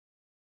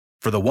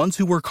For the ones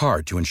who work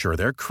hard to ensure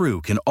their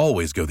crew can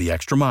always go the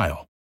extra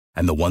mile,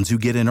 and the ones who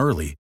get in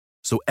early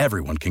so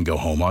everyone can go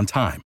home on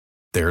time,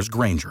 there's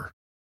Grainger,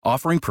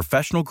 offering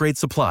professional-grade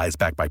supplies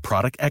backed by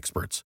product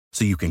experts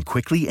so you can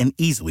quickly and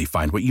easily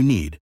find what you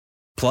need.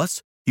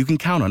 Plus, you can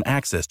count on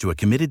access to a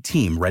committed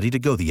team ready to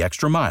go the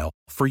extra mile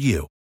for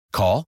you.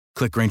 Call,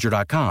 click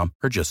Grainger.com,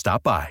 or just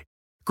stop by.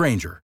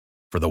 Grainger,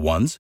 for the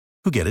ones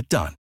who get it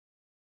done.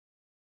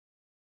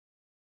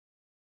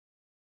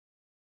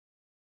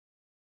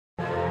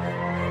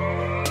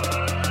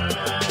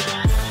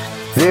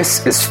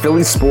 This is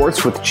Philly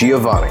Sports with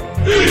Giovanni.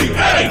 E-A-G-L-E-S,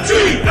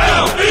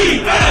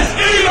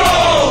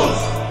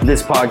 Eagles!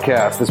 This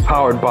podcast is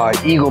powered by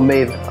Eagle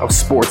Maven of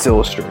Sports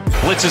Illustrated.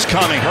 Blitz is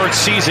coming. Hurts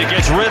sees it,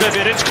 gets rid of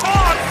it. It's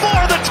caught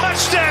for the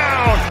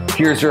touchdown!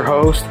 Here's your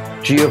host,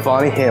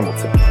 Giovanni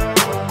Hamilton.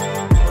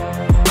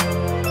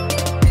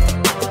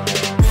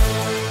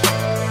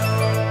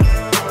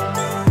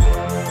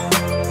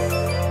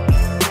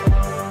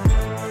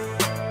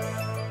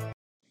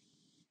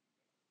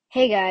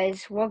 Hey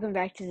guys, welcome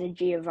back to the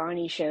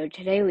Giovanni Show.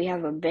 Today we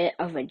have a bit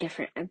of a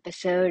different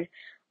episode.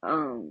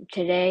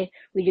 Today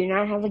we do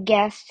not have a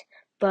guest,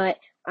 but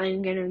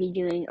I'm going to be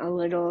doing a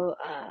little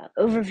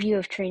overview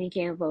of training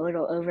camp, a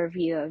little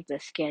overview of the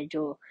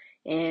schedule,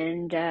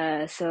 and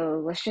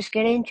so let's just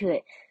get into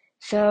it.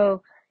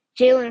 So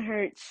Jalen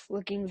Hurts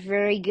looking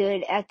very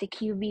good at the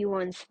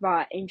QB1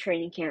 spot in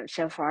training camp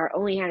so far.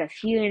 Only had a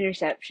few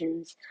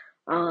interceptions.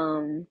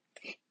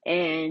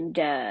 And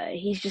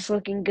he's just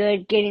looking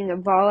good, getting the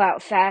ball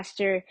out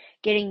faster,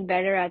 getting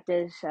better at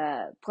those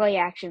play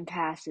action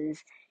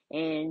passes,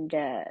 and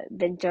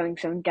been throwing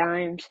some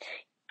dimes,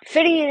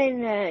 fitting it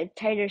in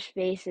tighter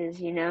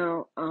spaces,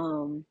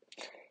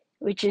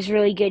 which is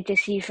really good to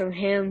see from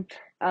him.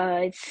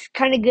 It's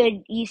kind of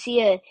good.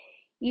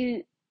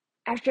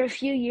 After a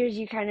few years,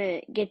 you kind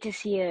of get to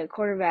see a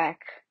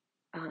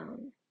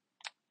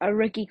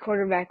rookie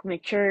quarterback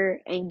mature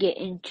and get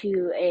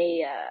into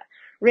a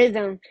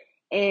rhythm.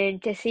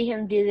 And to see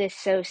him do this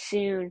so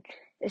soon,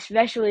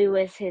 especially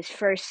with his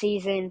first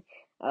season,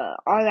 all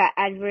that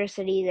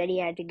adversity that he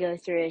had to go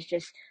through is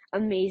just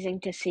amazing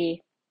to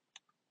see.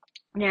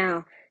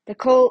 Now, the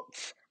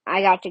Colts,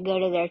 I got to go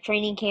to their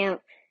training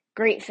camp.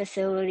 Great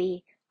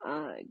facility,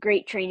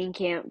 great training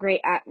camp,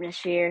 great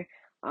atmosphere.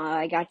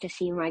 I got to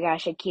see my guy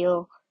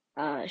Shaquille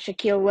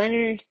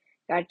Leonard,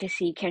 got to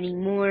see Kenny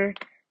Moore,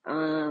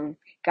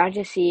 got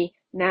to see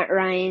Matt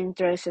Ryan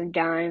throw some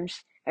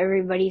dimes.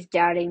 Everybody's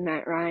doubting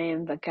Matt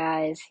Ryan, but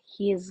guys,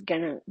 he is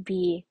going to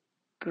be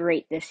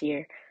great this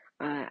year.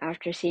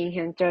 After seeing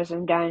him throw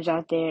some dimes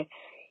out there,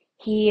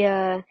 he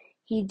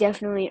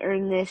definitely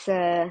earned this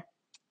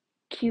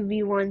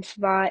QB1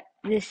 spot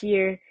this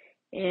year,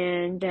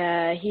 and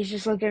he's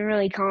just looking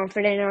really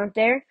confident out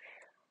there.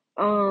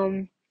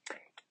 And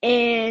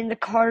the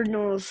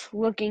Cardinals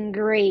looking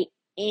great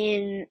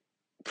in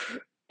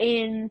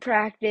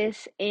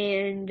practice,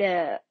 and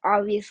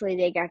obviously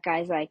they got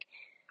guys like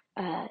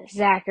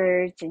Zach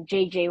Ertz and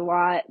J.J.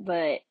 Watt,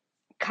 but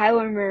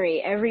Kyler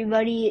Murray,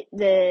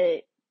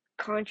 the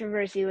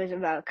controversy was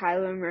about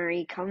Kyler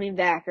Murray coming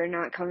back or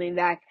not coming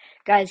back.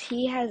 Guys,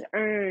 he has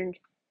earned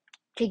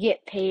to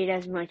get paid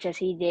as much as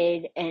he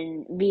did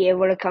and be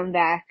able to come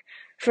back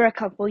for a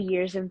couple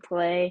years and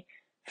play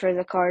for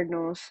the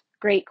Cardinals.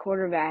 Great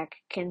quarterback,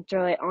 can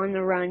throw it on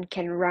the run,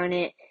 can run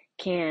it,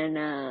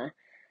 can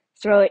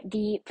throw it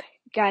deep.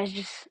 Guy's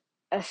just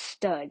a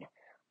stud.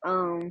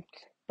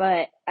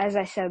 But as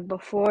I said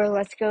before,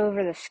 let's go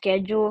over the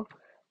schedule.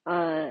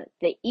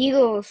 The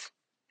Eagles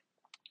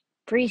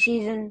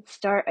preseason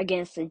start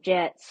against the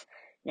Jets.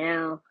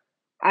 Now,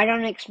 I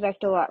don't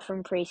expect a lot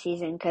from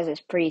preseason because it's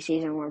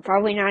preseason. We're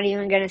probably not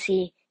even going to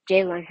see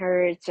Jalen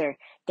Hurts or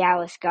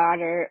Dallas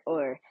Goedert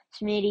or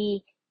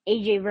Smitty,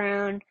 A.J.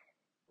 Brown.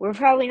 We're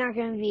probably not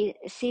going to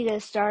see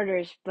those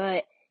starters,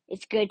 but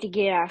it's good to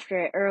get after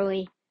it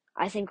early.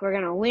 I think we're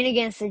going to win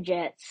against the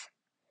Jets.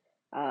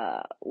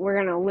 We're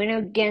going to win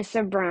against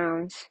the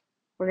Browns.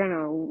 We're going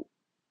to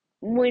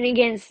win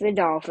against the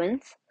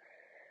Dolphins.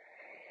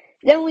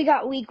 Then we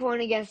got week 1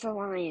 against the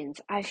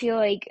Lions. I feel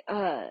like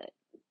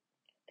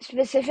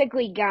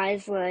specifically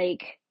guys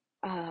like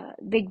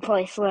Big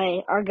Play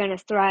Slay are going to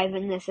thrive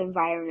in this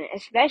environment,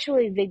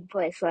 especially Big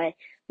Play Slay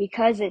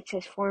because it's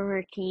his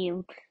former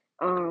team.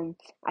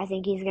 I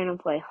think he's going to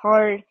play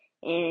hard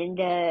and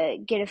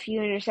get a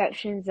few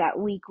interceptions that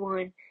week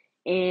 1.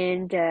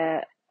 And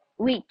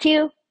week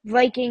 2,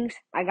 Vikings,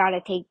 I got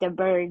to take the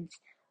Birds.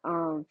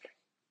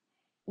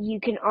 You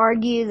can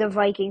argue the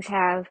Vikings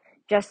have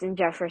Justin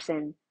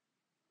Jefferson,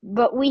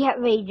 but we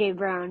have A.J.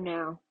 Brown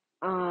now.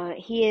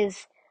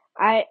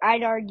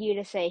 I'd argue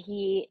to say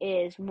he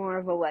is more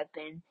of a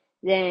weapon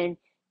than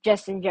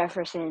Justin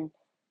Jefferson.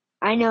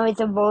 I know it's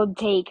a bold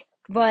take,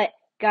 but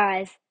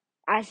guys,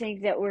 I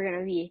think that we're going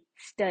to be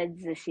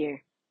studs this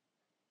year.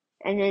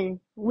 And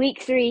then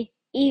week 3,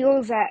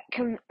 Eagles at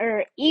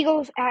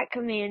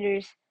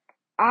Commanders.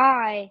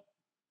 I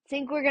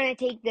think we're going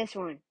to take this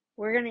one.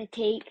 We're going to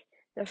take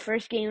the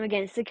first game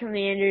against the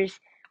Commanders.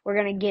 We're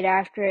going to get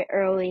after it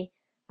early.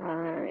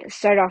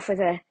 Start off with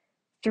a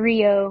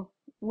 3-0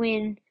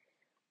 win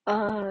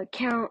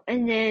count,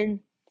 and then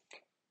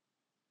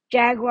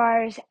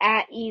Jaguars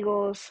at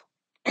Eagles.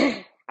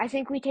 I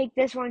think we take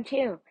this one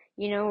too.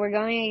 We're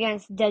going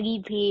against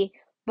Dougie P,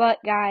 but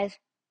guys,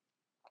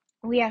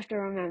 we have to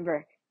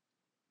remember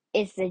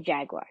it's the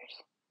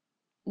Jaguars.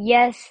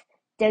 Yes,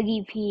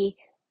 Dougie P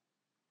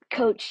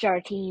coached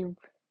our team,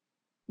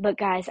 but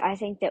guys, I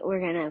think that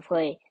we're gonna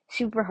play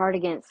super hard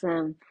against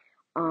them.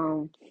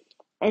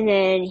 And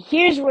then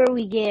here's where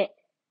we get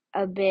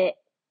a bit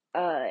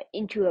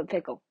into a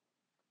pickle.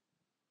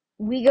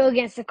 We go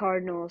against the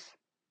Cardinals.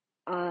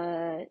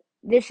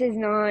 This is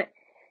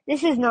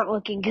not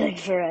looking good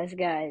for us,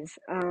 guys.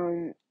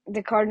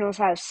 The Cardinals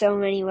have so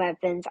many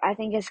weapons. I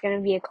think it's going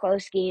to be a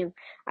close game.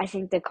 I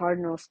think the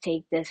Cardinals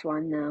take this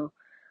one though.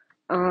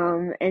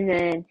 And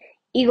then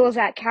Eagles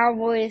at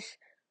Cowboys.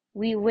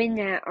 We win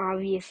that,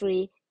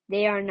 obviously.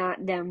 They are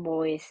not them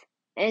boys.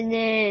 And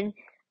then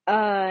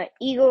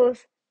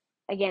Eagles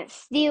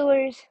against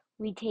Steelers.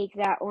 We take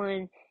that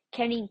one.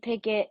 Kenny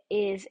Pickett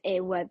is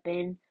a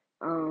weapon.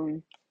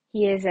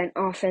 He is an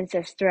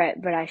offensive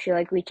threat, but I feel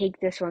like we take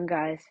this one,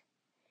 guys.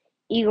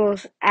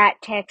 Eagles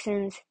at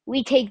Texans.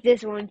 We take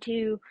this one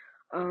too.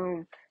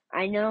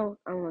 I know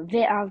I'm a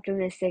bit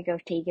optimistic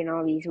of taking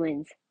all these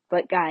wins,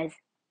 but guys,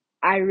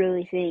 I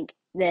really think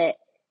that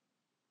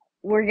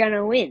we're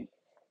gonna win.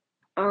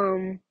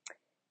 And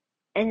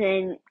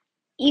then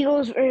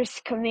Eagles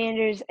versus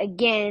Commanders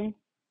again.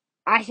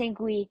 I think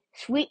we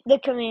sweep the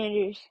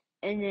Commanders,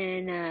 and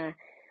then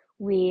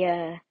we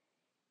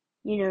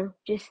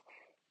just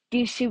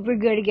do super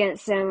good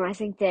against them. I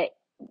think that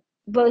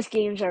both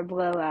games are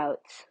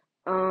blowouts.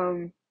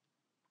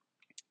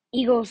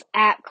 Eagles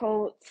at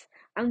Colts.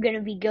 I'm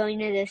gonna be going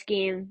to this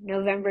game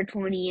November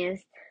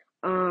 20th.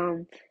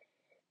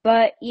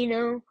 But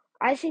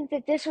I think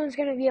that this one's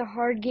gonna be a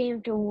hard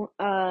game to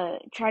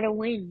try to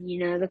win.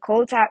 The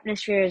Colts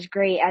atmosphere is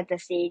great at the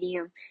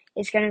stadium.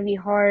 It's gonna be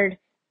hard.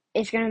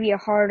 It's gonna be a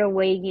hard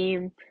away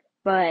game,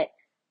 but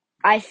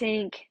I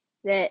think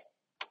that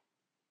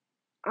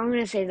I'm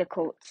gonna say the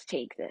Colts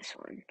take this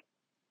one.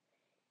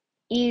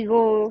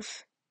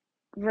 Eagles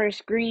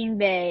versus Green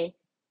Bay.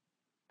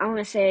 I'm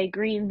gonna say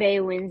Green Bay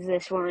wins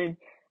this one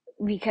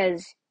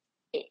because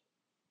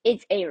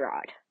it's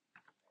A-Rod.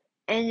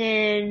 And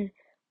then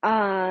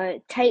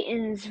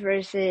Titans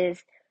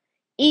versus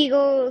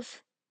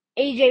Eagles.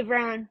 AJ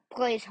Brown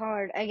plays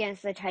hard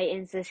against the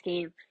Titans this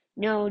game.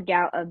 No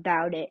doubt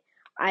about it.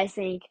 I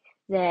think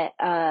that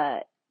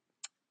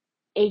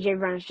AJ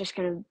Brown's just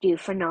gonna do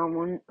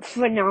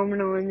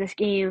phenomenal in this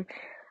game.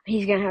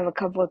 He's gonna have a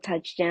couple of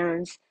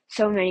touchdowns,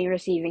 so many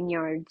receiving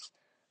yards.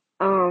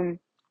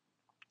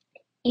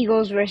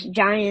 Eagles versus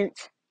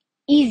Giants,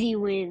 easy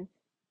win.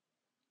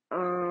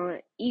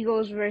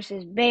 Eagles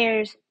versus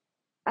Bears.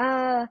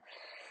 I'm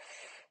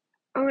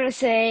gonna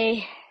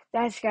say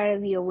that's gotta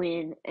be a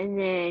win. And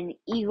then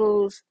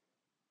Eagles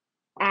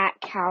at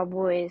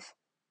Cowboys,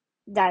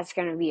 that's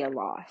gonna be a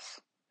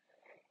loss.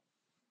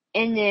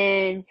 And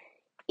then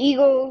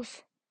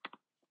Eagles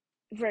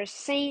versus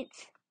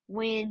Saints,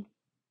 win.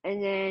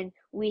 And then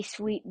we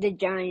sweep the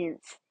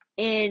Giants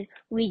and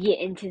we get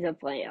into the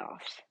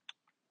playoffs.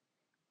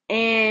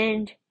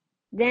 And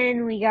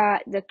then we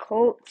got the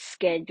Colts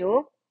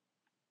schedule.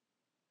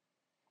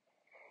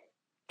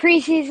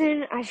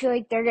 Preseason, I feel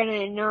like they're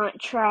gonna not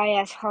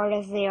try as hard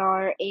as they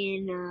are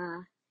in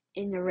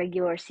the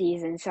regular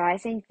season. So I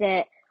think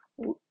that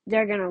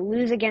they're gonna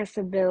lose against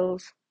the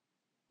Bills,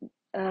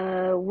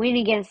 win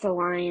against the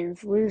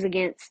Lions, lose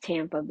against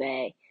Tampa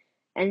Bay,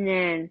 and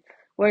then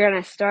we're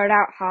gonna start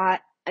out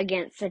hot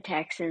against the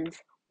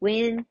Texans,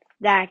 win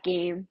that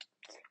game,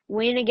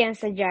 win against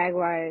the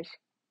Jaguars.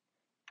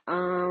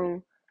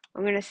 I'm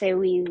gonna say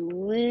we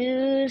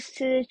lose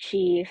to the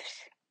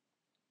Chiefs.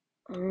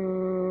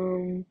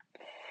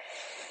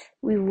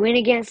 We win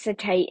against the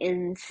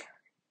Titans.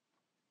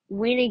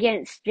 Win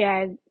against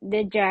the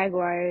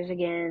Jaguars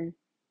again.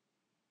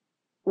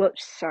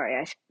 Whoops,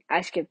 sorry,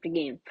 I skipped a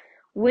game.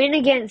 Win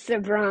against the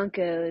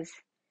Broncos.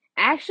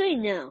 Actually,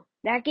 no.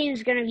 That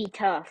game's gonna be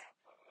tough.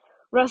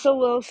 Russell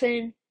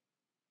Wilson,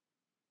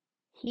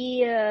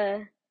 he's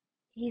in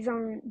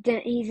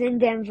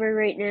Denver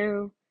right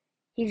now.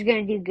 He's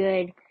gonna do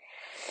good.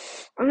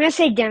 I'm gonna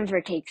say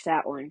Denver takes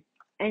that one.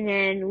 And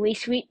then we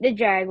sweep the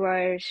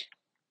Jaguars.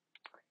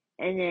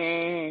 And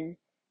then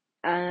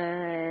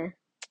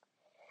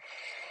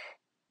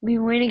we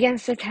win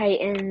against the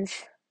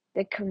Titans.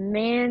 The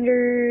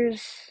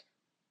Commanders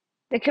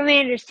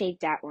take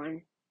that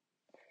one.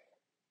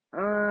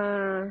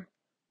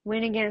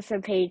 Win against the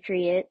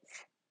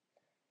Patriots.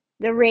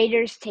 The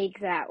Raiders take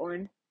that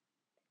one.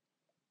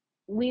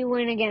 We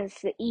win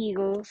against the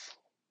Eagles,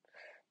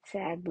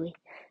 sadly.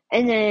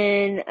 And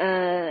then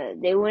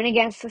they win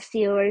against the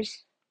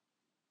Steelers.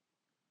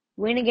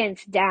 Win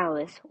against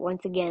Dallas.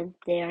 Once again,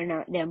 they are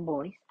not them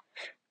boys.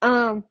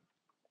 And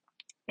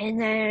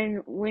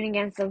then win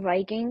against the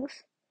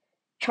Vikings.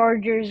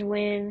 Chargers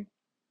win.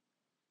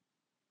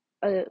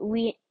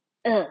 We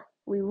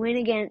win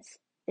against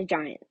the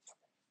Giants.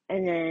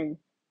 And then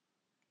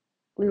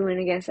we win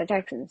against the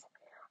Texans.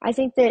 I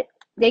think that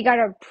they got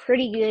a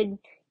pretty good,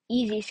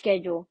 easy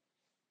schedule.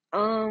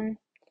 All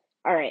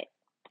right.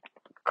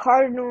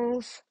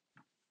 Cardinals.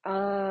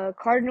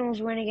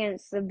 Cardinals win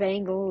against the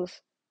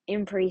Bengals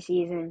in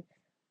preseason.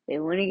 They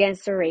win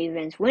against the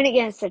Ravens, win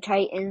against the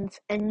Titans,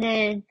 and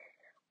then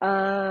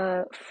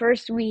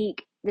first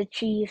week the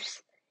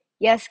Chiefs.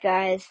 Yes,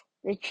 guys,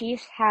 the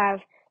Chiefs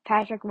have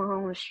Patrick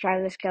Mahomes,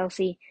 Travis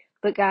Kelce,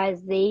 but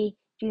guys, they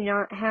do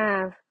not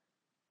have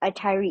a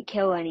Tyreek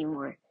Hill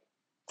anymore.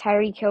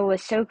 Tyreek Hill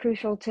was so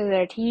crucial to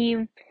their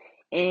team,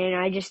 and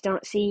I just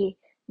don't see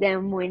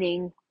them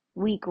winning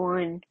week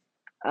 1.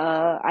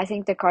 I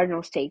think the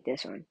Cardinals take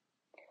this one.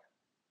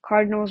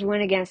 Cardinals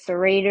win against the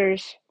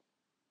Raiders.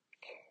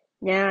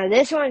 Now,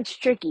 this one's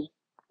tricky.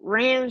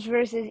 Rams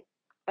versus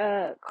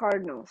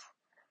Cardinals.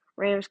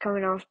 Rams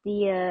coming off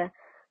the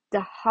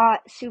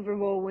hot Super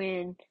Bowl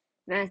win.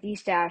 Matthew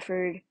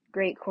Stafford,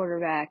 great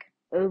quarterback.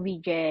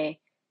 OBJ,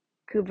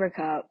 Cooper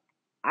Kupp.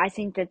 I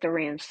think that the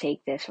Rams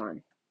take this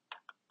one.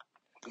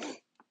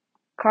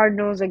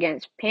 Cardinals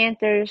against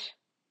Panthers.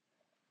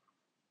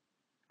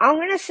 I'm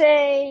going to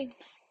say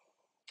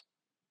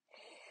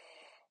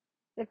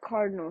the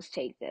Cardinals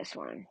take this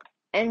one.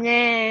 And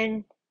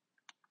then,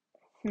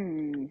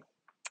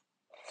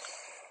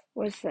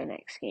 what's the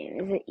next game?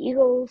 Is it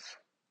Eagles?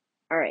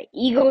 Alright,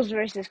 Eagles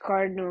versus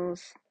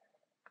Cardinals.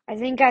 I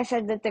think I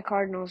said that the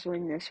Cardinals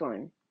win this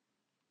one.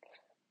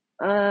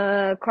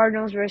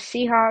 Cardinals versus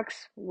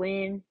Seahawks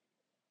win.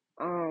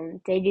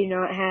 They do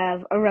not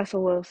have a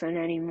Russell Wilson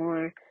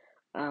anymore.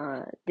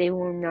 They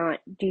will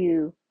not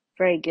do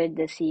very good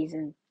this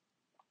season.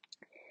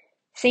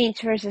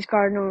 Saints versus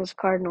Cardinals.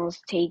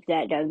 Cardinals take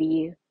that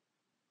W.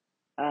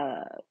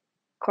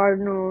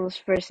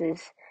 Cardinals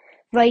versus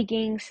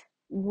Vikings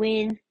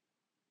win.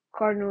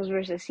 Cardinals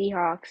versus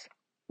Seahawks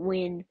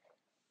win.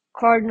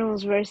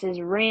 Cardinals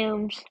versus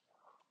Rams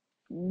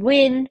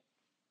win.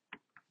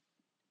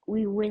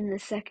 We win the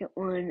second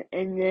one.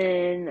 And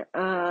then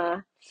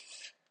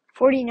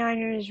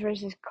 49ers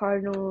versus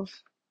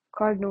Cardinals.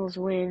 Cardinals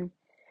win.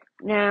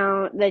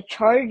 Now, the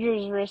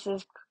Chargers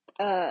versus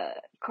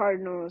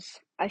Cardinals.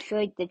 I feel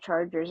like the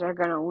Chargers are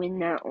going to win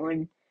that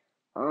one.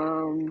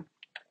 And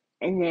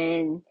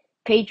then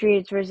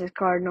Patriots versus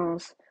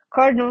Cardinals.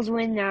 Cardinals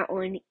win that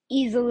one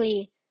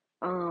easily.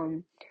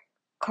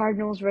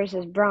 Cardinals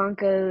versus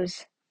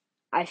Broncos.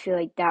 I feel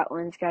like that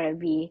one's got to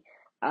be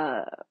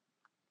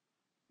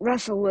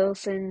Russell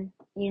Wilson.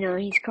 You know,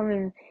 he's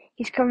coming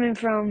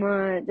from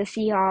the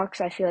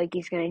Seahawks. I feel like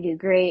he's going to do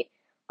great.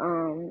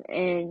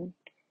 And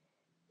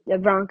the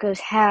Broncos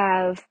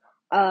have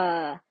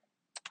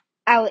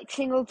Alex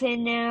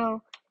Singleton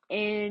now,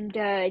 and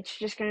it's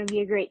just going to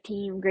be a great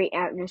team, great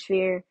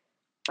atmosphere.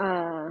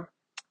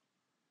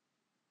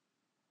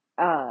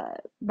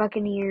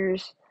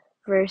 Buccaneers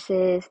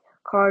versus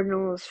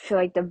Cardinals. I feel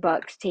like the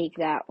Bucs take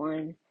that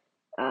one.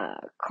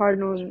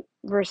 Cardinals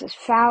versus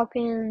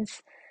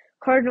Falcons.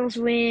 Cardinals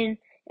win,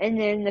 and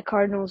then the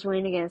Cardinals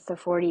win against the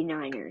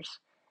 49ers.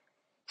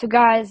 So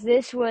guys,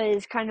 this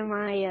was kind of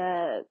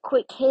my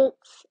quick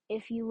hits,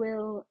 if you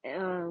will,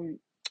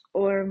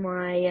 or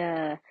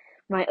my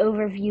my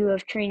overview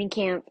of training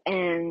camp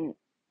and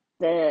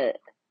the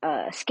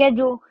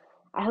schedule.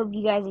 I hope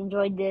you guys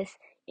enjoyed this.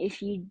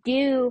 If you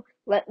do,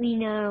 let me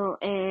know,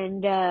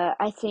 and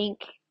I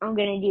think I'm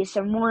going to do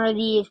some more of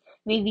these,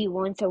 maybe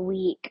once a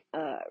week,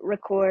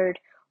 record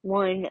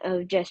one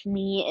of just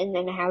me, and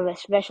then have a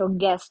special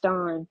guest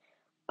on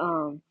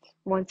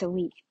once a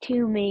week,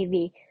 too,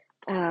 maybe.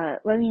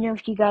 Let me know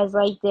if you guys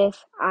like this.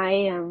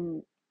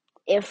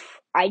 If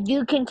I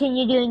do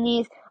continue doing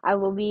these, I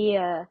will be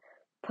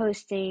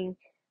posting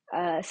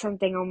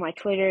something on my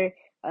Twitter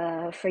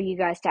for you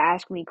guys to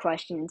ask me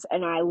questions,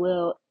 and I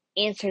will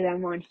answer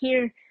them on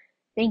here.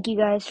 Thank you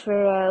guys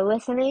for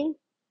listening.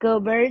 Go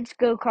Birds,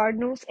 go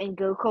Cardinals, and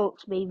go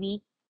Colts,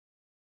 baby.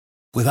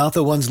 Without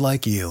the ones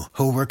like you,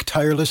 who work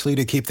tirelessly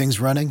to keep things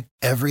running,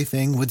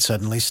 everything would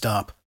suddenly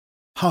stop.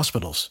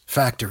 Hospitals,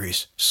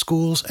 factories,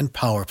 schools, and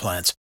power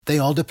plants, they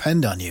all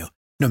depend on you.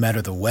 No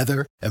matter the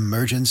weather,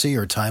 emergency,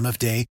 or time of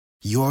day,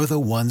 you're the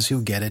ones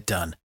who get it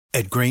done.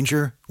 At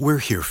Grainger, we're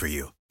here for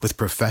you with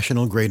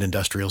professional-grade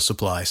industrial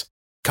supplies.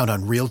 Count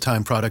on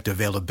real-time product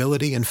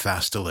availability and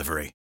fast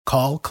delivery.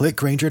 Call, click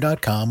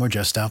Grainger.com, or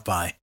just stop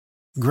by.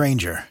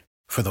 Grainger,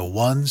 for the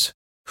ones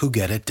who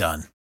get it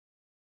done.